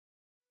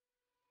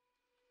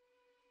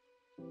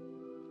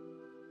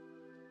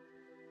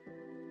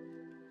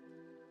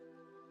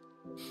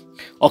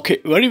Okay,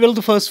 very well.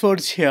 The first word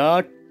is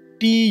here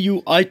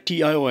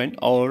TUITION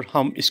और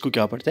हम इसको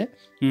क्या पढ़ते हैं?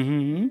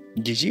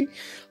 जी जी,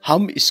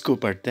 हम इसको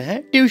पढ़ते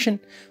हैं tuition.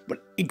 But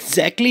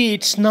exactly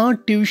it's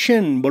not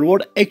tuition. But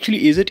what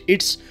actually is it?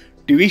 It's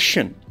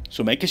tuition.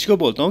 So मैं किसको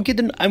बोलता हूँ कि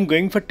then I'm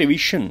going for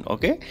tuition,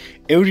 okay?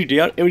 Every day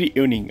or every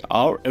evening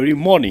or every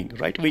morning,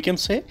 right? We can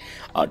say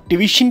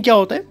tuition क्या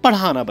होता है?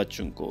 पढ़ाना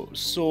बच्चों को.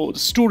 So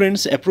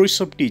students approach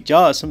some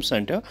teacher, some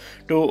center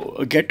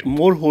to get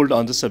more hold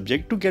on the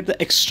subject, to get the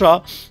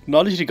extra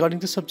knowledge regarding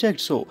the subject.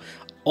 So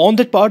on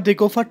that part they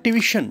go for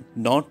tuition,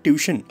 not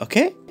tuition,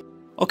 okay?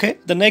 Okay,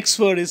 the next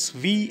word is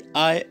VILLAGE.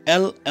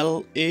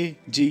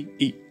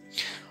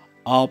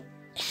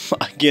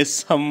 I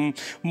guess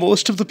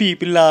most of the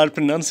people are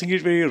pronouncing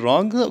it very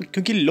wrong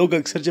क्योंकि लोग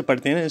अक्सर जब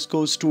पढ़ते हैं ना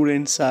इसको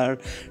students और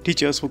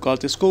teachers वो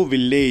कहते हैं इसको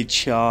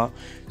village.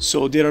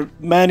 So there are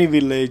many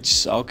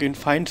villages, okay,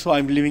 fine, so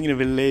I'm living in a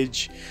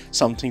village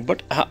something,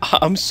 but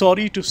I'm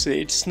sorry to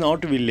say it's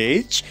not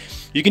village.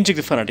 You can check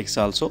the phonetics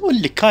also.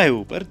 लिखा है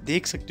ऊपर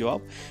देख सकते हो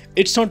आप.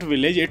 It's not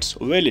village, it's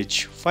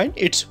village. Fine,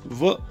 it's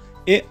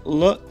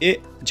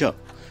V-A-L-A-J.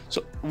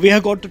 So we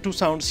have got the two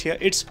sounds here.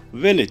 It's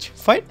village.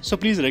 Fine, so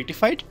please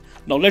rectify it.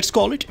 Now let's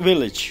call it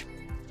village.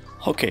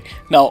 Okay,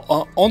 now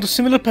on the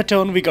similar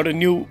pattern we got a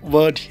new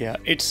word here.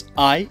 It's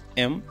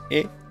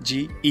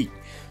IMAGE.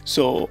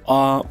 So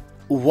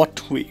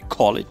what we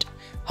call it?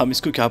 हम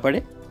इसको क्या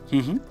पढ़े?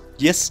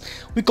 Yes,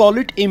 we call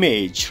it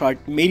image, right?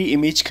 मेरी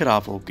image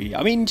खराब हो गई.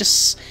 I mean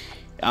just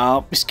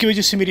इसकी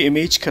वजह से मेरी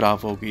image खराब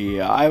हो गई.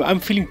 I'm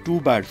feeling too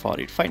bad for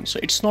it. Fine, so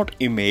it's not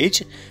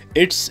image,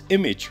 it's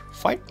image.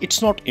 Fine,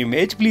 it's not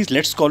image. Please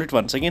let's call it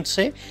once again.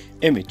 Say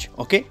image.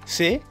 Okay,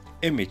 say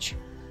image.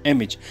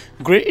 Image.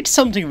 Great. It's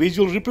something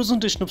visual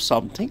representation of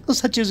something,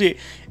 such as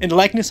in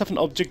likeness of an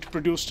object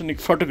produced in a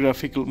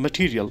photographical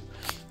material.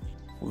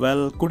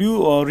 Well, could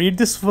you read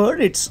this word?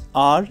 It's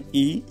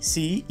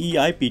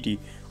RECEIPT.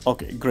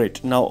 Okay,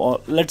 great. Now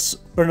let's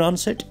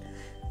pronounce it.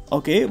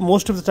 Okay,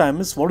 most of the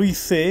time is what we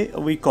say,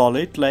 we call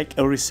it like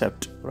a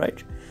recept,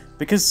 right?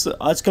 Because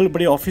आजकल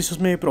बड़े offices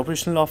में,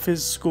 professional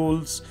office,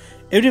 schools,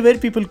 everywhere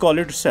people call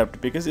it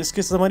recept because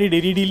इसके साथ हमारी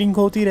daily dealing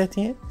होती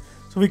रहती है.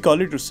 So we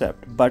call it recept,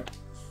 but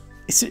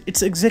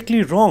it's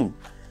exactly wrong.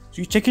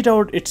 So you check it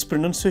out, its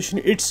pronunciation,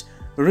 it's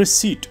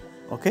receipt,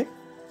 okay?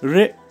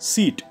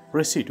 Receipt.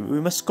 We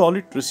must call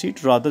it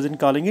receipt rather than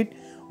calling it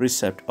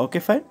recept. Okay,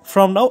 fine.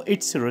 From now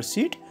it's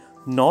receipt,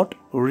 not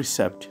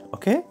recept,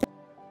 okay?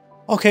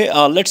 Okay,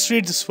 let's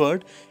read this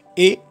word.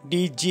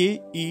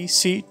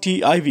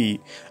 ADJECTIV,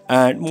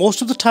 and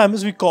most of the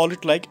times we call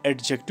it like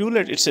adjective.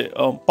 It's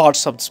a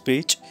parts of the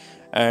speech,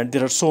 and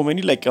there are so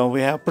many, like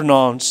we have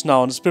pronouns,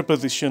 nouns,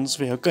 prepositions,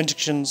 we have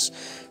conjunctions.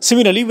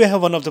 Similarly, we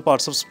have one of the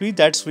parts of speech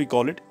that's we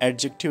call it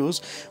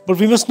adjectives, but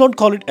we must not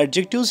call it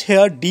adjectives.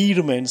 Here D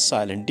remains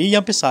silent. D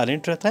यहाँ पे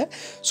silent रहता है,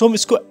 so हम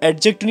इसको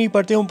adjective नहीं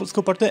पढ़ते, हम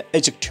इसको पढ़ते हैं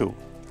adjective.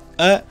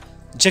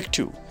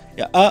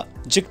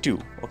 Adjective.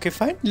 Okay,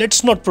 fine.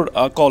 Let's not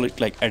call it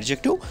like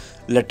adjective.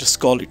 Let us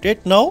call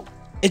it now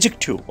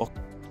adjective. Okay.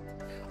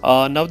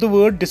 Now the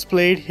word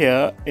displayed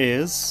here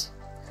is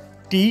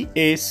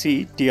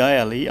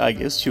TACTILE. I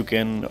guess you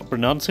can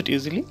pronounce it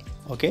easily.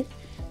 Okay,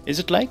 is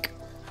it like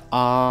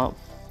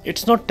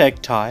it's not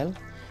tactile,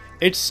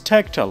 it's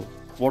tactile.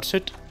 What's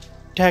it?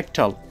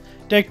 Tactile.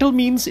 Tactile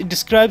means it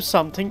describes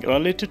something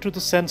related to the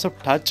sense of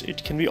touch.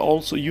 It can be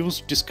also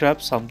used to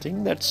describe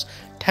something that's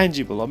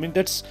tangible. I mean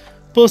that's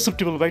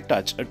perceptible by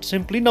touch.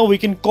 Simply now we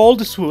can call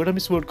this word, हम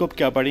इस word को अब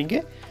क्या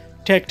पढ़ेंगे?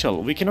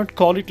 Tactile. We cannot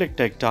call it like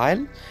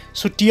tactile.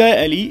 So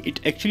TILE,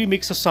 it actually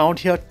makes a sound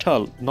here,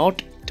 tile,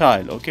 not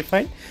tile. Okay,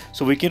 fine.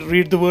 So we can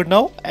read the word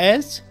now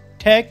as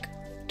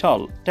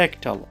tactile.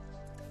 Tactile.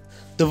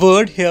 The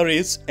word here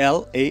is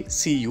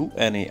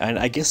LACUNA, and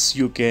I guess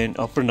you can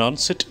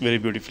pronounce it very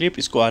beautifully. आप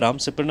इसको आराम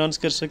से pronounce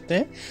कर सकते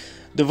हैं.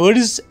 The word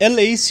is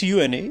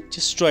LACUNA.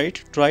 Just try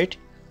it.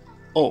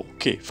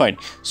 Okay, fine.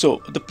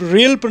 So the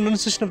real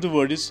pronunciation of the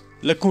word is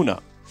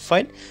lacuna.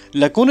 Fine.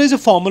 Lacuna is a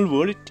formal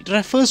word. It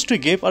refers to a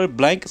gap or a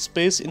blank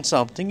space in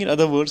something. In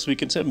other words, we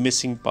can say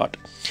missing part.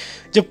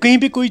 जब कहीं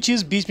पे कोई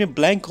चीज़ बीच में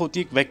blank होती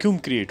है, एक vacuum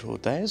create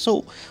होता है,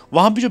 so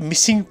वहाँ पे जो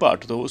missing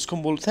part होता है उसको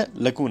हम बोलते हैं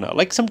lacuna.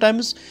 Like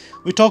sometimes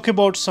we talk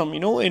about some,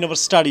 in our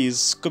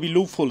studies, कभी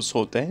loopholes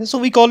होते हैं, so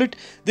we call it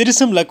there is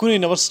some lacuna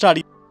in our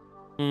study.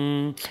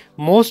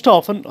 Most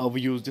often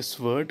we use this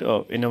word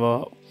in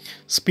our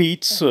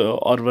speech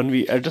or when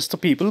we address the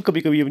people.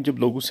 कभी कभी हम जब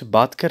लोगों से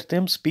बात करते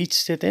हैं, हम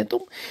speech देते हैं,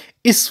 तो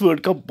इस word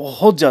का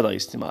बहुत ज़्यादा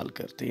इस्तेमाल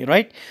करते हैं,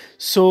 right?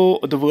 So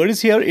the word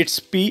is here. It's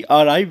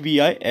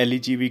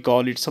PRIVILEG. We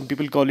call it. Some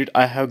people call it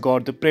I have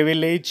got the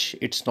privilege.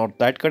 It's not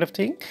that kind of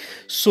thing.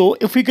 So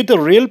if we get the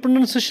real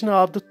pronunciation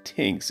of the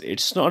things,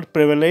 it's not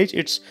privilege.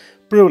 It's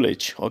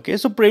privilege. Okay,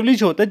 so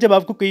privilege होता है जब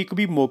आपको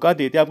कभी मौका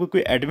देते हैं, आपको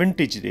कोई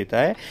एडवांटेज देता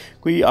है,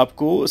 कोई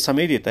आपको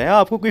समय देता है,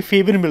 आपको कोई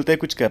फेवर मिलता है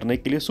कुछ करने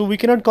के लिए. So we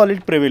can not call it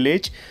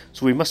privilege,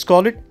 so we must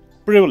call it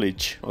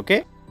privilege. Okay,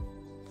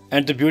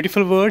 and the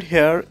beautiful word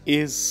here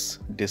is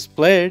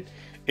displayed.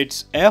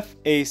 It's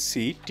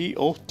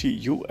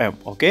FACTOTUM.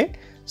 Okay,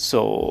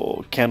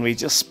 So can we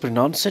just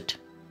pronounce it?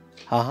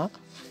 Uh-huh.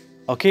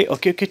 Okay.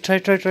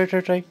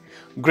 Try.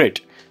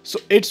 Great. So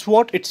it's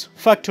what? It's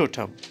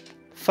factotum.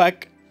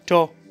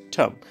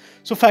 Factotum.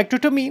 So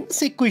factotum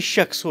means एक कोई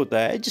शख्स होता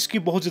है जिसकी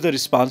बहुत ज़्यादा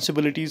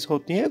responsibilities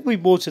होती हैं, कोई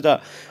बहुत ज़्यादा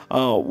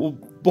वो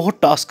बहुत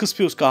टास्क्स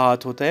पे उसका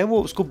हाथ होता है,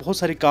 वो उसको बहुत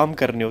सारे काम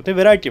करने होते हैं,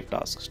 वैरायटी ऑफ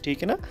टास्क,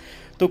 ठीक है ना।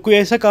 तो कोई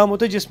ऐसा काम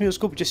होता है जिसमें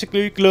उसको, जैसे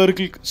कोई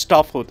क्लर्कल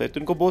स्टाफ होता है तो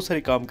उनको बहुत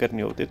सारे काम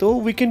करने होते हैं, तो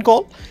we can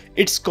call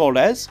it's called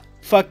as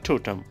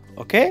factotum.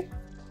 Okay,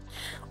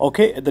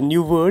 the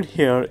new word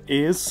here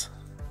is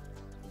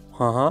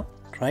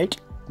right,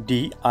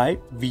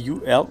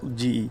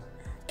 divulge.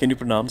 Can you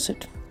pronounce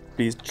it?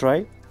 Please try.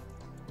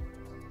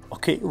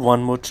 Okay,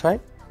 one more try.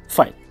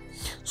 Fine.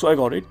 So I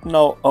got it.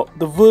 Now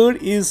the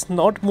word is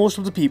not most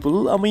of the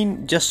people, I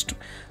mean just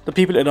the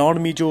people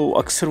around me जो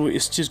अक्सर वो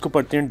इस चीज़ को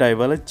पढ़ते हैं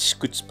divulge,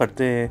 कुछ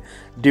पढ़ते हैं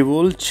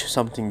divulge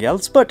something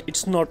else, but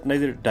it's not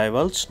neither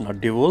divulge not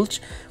divulge,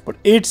 but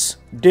it's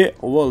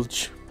divulge.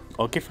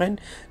 Okay, fine.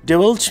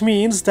 Divulge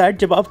means that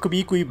जब आप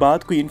कभी कोई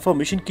बात, कोई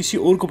information किसी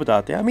और को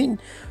बताते हैं, I mean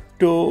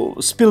to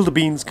spill the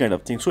beans kind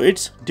of thing, so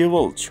it's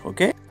divulge.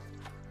 Okay.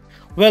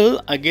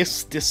 Well, I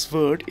guess this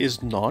word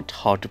is not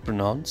hard to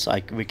pronounce.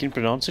 We can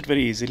pronounce it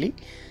very easily.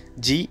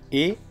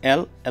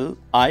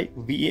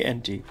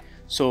 Gallivant.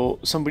 So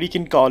somebody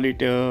can call it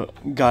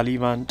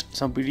Gallivant.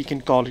 Somebody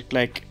can call it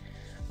like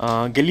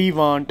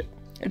Gallivant.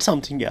 It's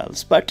something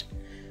else. But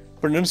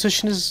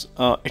pronunciation is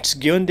it's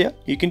given there.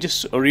 You can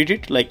just read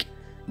it like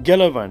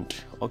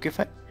Gallivant. Okay,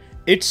 fine.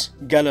 It's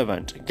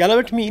Gallivant.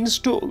 Gallivant means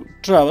to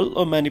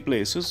travel many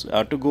places,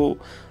 to go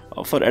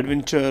for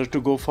adventure,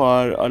 to go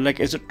for like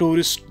as a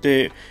tourist,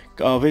 they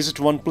visit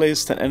one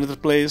place then another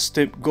place,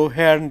 they go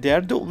here and there,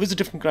 they visit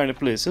different kind of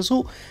places,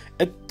 so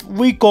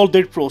we call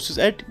that process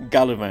at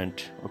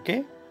Gallivant.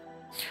 Okay,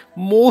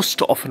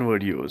 most often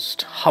word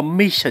used,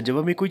 हमेशा जब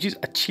हमें कोई चीज़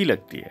अच्छी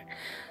लगती है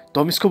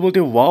तो हम इसको बोलते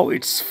हैं wow,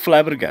 it's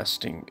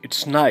flabbergasting,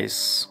 it's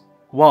nice,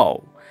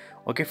 wow.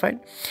 Okay fine.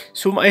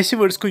 सो हम ऐसे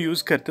वर्ड्स को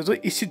यूज़ करते हैं, तो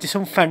इसी जैसे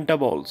हम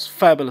फैंटाबॉल्स,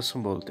 फैबुलस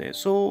हम बोलते हैं,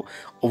 सो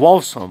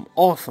वाउसम,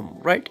 awesome,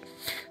 right.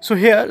 So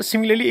here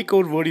similarly एक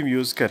और वर्ड हम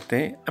यूज़ करते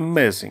हैं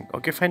amazing.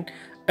 Okay fine,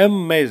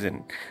 amazing.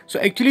 So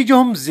actually जो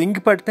हम जिंग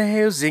पढ़ते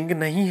हैं जिंग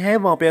नहीं है,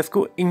 वहाँ पे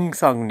इसको इंग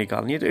सांग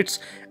निकालनी है, तो it's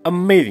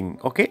amazing.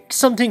 Okay,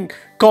 it's something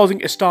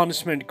causing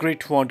astonishment,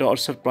 great wonder or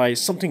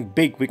surprise, something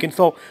big. We can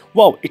say,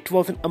 wow, it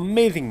was an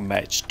amazing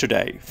match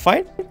today.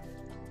 Fine.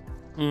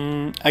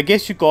 I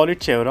guess you call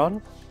it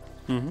chevron.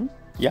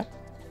 Yeah.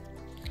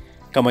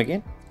 Come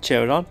again.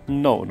 Chevron?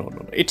 No.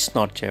 It's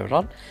not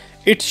chevron.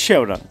 It's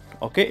chevron.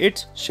 Okay,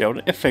 it's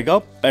chevron. A figure,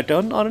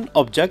 pattern, or an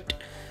object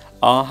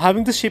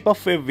having the shape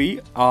of a V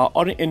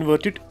or an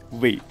inverted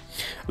V.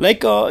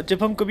 Like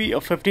जब हम कभी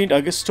 15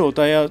 अगस्त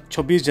होता है या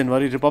 26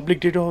 जनवरी Republic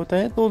day होता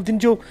है, तो उस दिन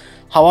जो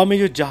हवा में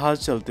जो जहाज़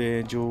चलते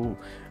हैं, जो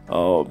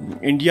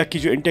इंडिया की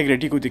जो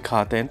इंटेग्रिटी को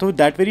दिखाते हैं, तो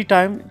दैट वेरी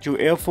टाइम जो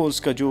एयरफोर्स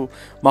का जो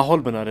माहौल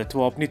बना रहता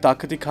है, वो अपनी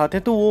ताकत दिखाते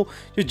हैं, तो वो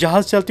जो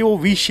जहाज़ चलते हैं वो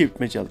वी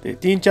शेप में चलते हैं,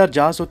 3-4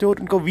 जहाज़ होते हैं और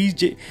उनका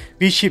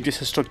वी शेप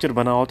जैसा स्ट्रक्चर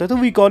बना होता है, तो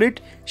we call it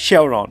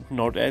chevron,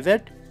 not as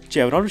eight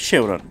चेवरॉन.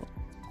 Chevron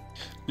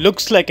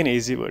looks like an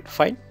easy word.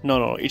 Fine. No,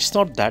 it's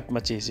not that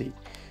much easy.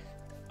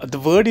 The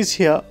word is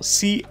here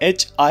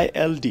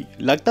child.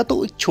 लगता तो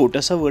एक छोटा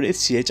सा word है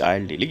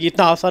child, लेकिन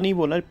इतना आसान नहीं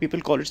बोलना.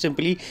 People call it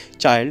simply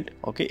child.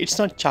 Okay, it's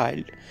not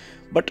child,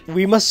 but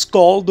we must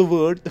call the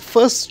word the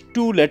first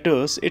 2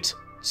 letters. It's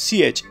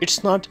ch. It's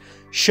not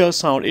sh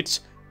sound. It's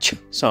ch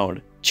sound.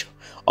 Ch.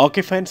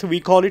 Okay, fine. So we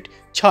call it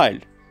child.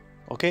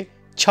 Okay,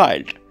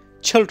 child,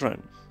 children.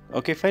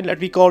 Okay, fine. Let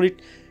me call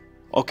it.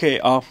 Okay,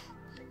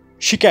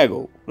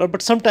 Chicago.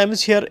 But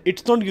sometimes here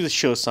it's not gives the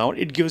sh sound.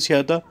 It gives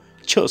here the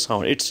ch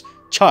sound. It's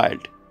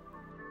child.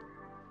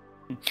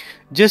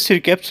 Just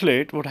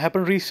recapitulate what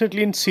happened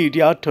recently in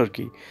Syria,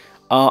 Turkey.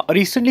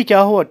 Recently क्या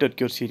हुआ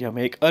Turkey और Syria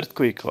में, एक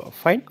earthquake हुआ.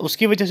 Fine.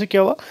 उसकी वजह से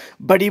क्या हुआ,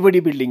 बड़ी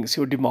बड़ी बिल्डिंग्स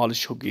वो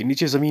डिमोलिश हो गई,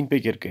 नीचे ज़मीन पे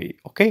गिर गई.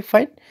 Okay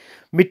fine.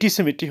 मिट्टी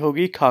से मिट्टी हो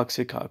गई, खाक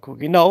से खाक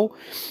होगी. नाउ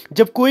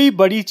जब कोई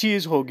बड़ी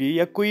चीज़ होगी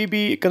या कोई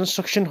भी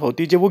कंस्ट्रक्शन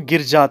होती है, जब वो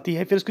गिर जाती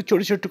है फिर उसके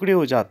छोटे छोटे टुकड़े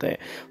हो जाते हैं,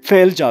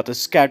 फैल जाते हैं,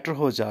 स्कैटर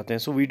हो जाते हैं.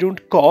 So we don't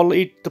call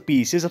it the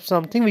pieces of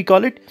something, we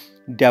call it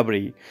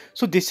debris.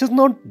 So this is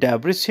not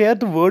debris here.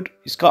 The word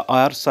इसका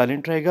R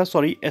silent रहेगा,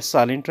 sorry S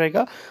silent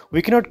रहेगा.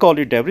 We cannot call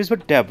it debris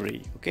but debris.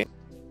 Okay.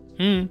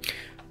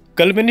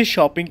 कल मैंने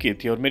shopping की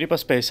थी और मेरे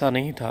पास पैसा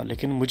नहीं था,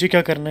 लेकिन मुझे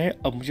क्या करना है,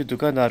 अब मुझे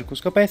दुकानदार को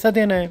उसका पैसा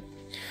देना है.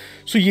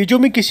 सो ये जो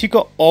मैं किसी को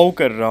ओव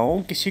कर रहा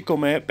हूँ, किसी को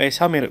मैं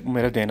पैसा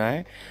मेरा देना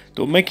है,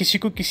 तो मैं किसी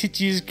को किसी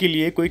चीज़ के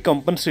लिए कोई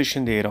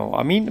कंपनसेशन दे रहा हूँ.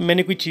 आई मीन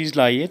मैंने कोई चीज़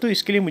लाई है तो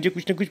इसके लिए मुझे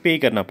कुछ ना कुछ पे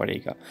करना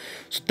पड़ेगा.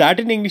 So that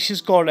in English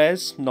is called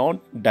as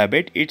not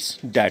debit, it's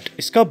date.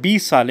 इसका बी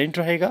साइलेंट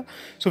रहेगा,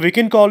 so we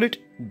can call it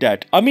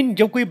date. I mean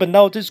जब कोई बंदा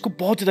होता है जिसको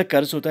बहुत ज़्यादा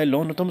कर्ज होता है,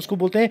 लोन होता है, हम उसको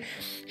बोलते हैं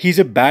he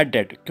is a bad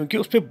debt, क्योंकि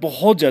उस पर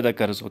बहुत ज़्यादा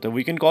कर्ज होता है.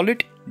 We can call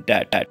it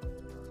date.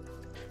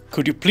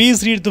 Could you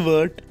please read the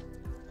word?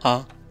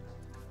 हाँ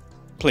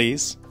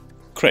please.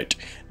 Great.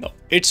 No,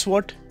 it's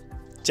what?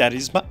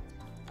 Charisma.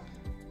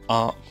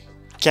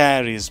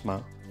 Charisma.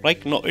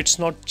 Right? No, it's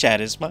not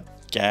charisma.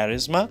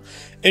 charisma,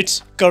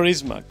 it's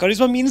charisma.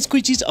 Charisma means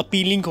कोई चीज़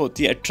appealing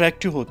होती है,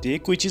 attractive होती है,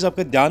 कोई चीज़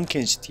आपका ध्यान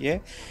खींचती है,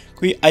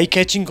 कोई eye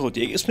catching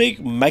होती है, इसमें एक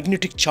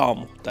magnetic charm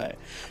होता है,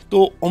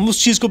 तो हम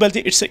उस चीज़ को बोलते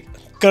हैं it's a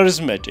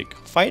charismatic.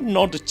 Fine,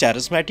 not the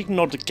charismatic,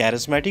 not the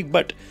charismatic,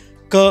 but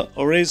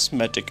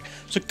charismatic.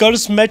 So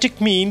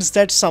charismatic means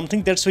that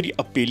something that's very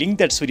appealing,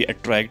 that's very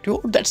attractive,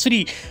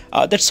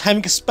 that's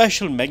having a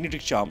special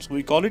magnetic charm. So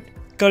we call it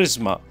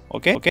charisma.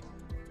 Okay.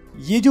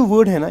 ये जो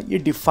word है ना, ये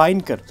define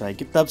करता है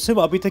कि तब से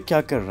वो अभी तक क्या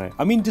कर रहा है.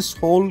 I mean this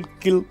whole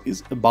clip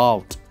is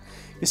about,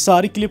 ये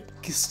सारी क्लिप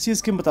किस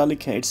चीज़ के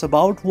मुतालिक है. It's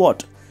about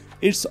what?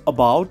 It's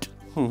about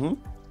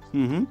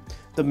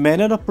the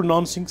manner of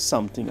pronouncing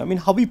something. I mean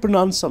how we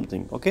pronounce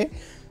something. Okay,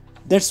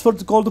 that's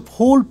what called the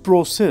whole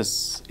process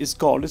is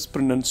called is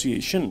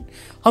pronunciation.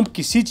 हम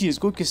किसी चीज़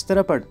को किस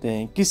तरह पढ़ते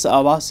हैं, किस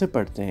आवाज़ से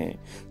पढ़ते हैं,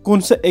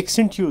 कौन सा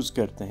एक्सेंट यूज़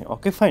करते हैं.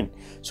 Okay fine.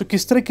 सो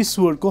किस तरह किस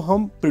वर्ड को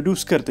हम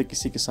प्रोड्यूस करते हैं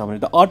किसी के सामने.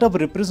 The art of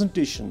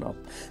representation of,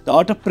 the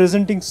art of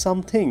presenting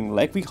something,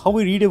 like we how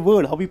we read a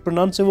word, how we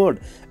pronounce a word,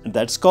 and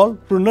that's called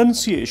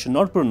pronunciation,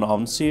 not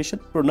pronunciation,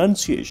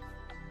 pronunciation.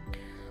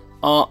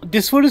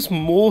 This word is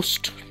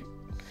most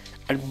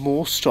and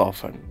most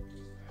often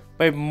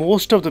by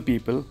most of the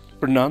people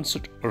pronounce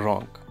it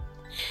wrong.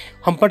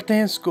 हम पढ़ते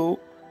हैं इसको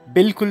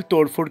बिल्कुल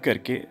तोड़फोड़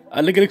करके,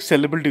 अलग अलग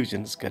syllable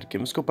divisions करके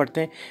हम इसको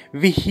पढ़ते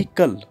हैं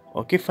vehicle.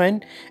 Okay fine,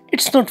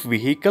 it's not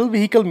vehicle.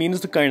 Vehicle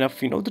means the kind of,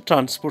 the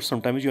transport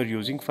sometimes you are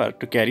using for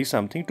to carry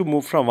something, to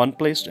move from one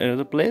place to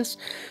another place.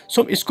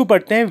 So इसको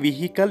पढ़ते हैं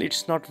vehicle.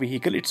 It's not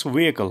vehicle, it's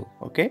vehicle.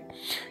 Okay,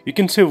 you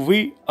can say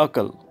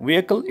vehicle.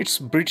 Vehicle, it's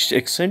British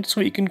accent,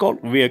 so you can call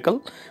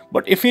vehicle.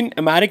 But if in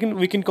American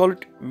we can call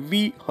it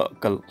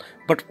vehicle.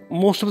 But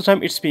most of the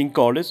time it's being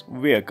called as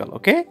vehicle.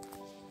 Okay.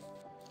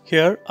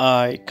 Here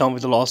I come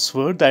with the last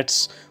word, that's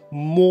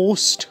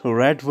most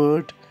red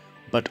word,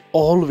 but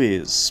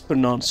always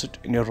pronounce it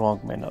in a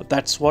wrong manner.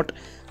 That's what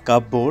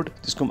cupboard,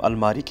 जिसको हम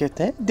अलमारी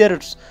कहते हैं. There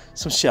are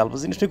some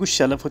shelves, इसमें कुछ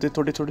shelf होते हैं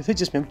थोड़े थोड़े से,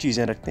 जिसमें हम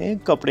चीज़ें रखते हैं,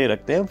 कपड़े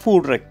रखते हैं,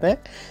 फूड रखते हैं.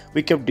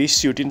 We keep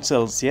dish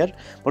utensils here,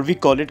 but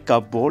we call it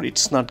cupboard.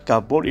 It's not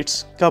cupboard,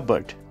 it's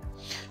cupboard.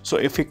 So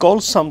if we call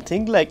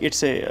something like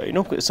it's a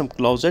some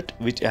closet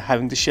which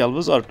having the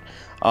shelves, or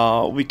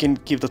we can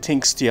keep the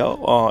things there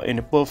in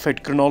a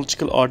perfect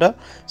chronological order,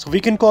 so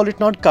we can call it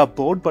not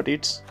cupboard but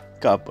it's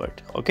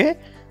cupboard. Okay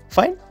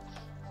fine.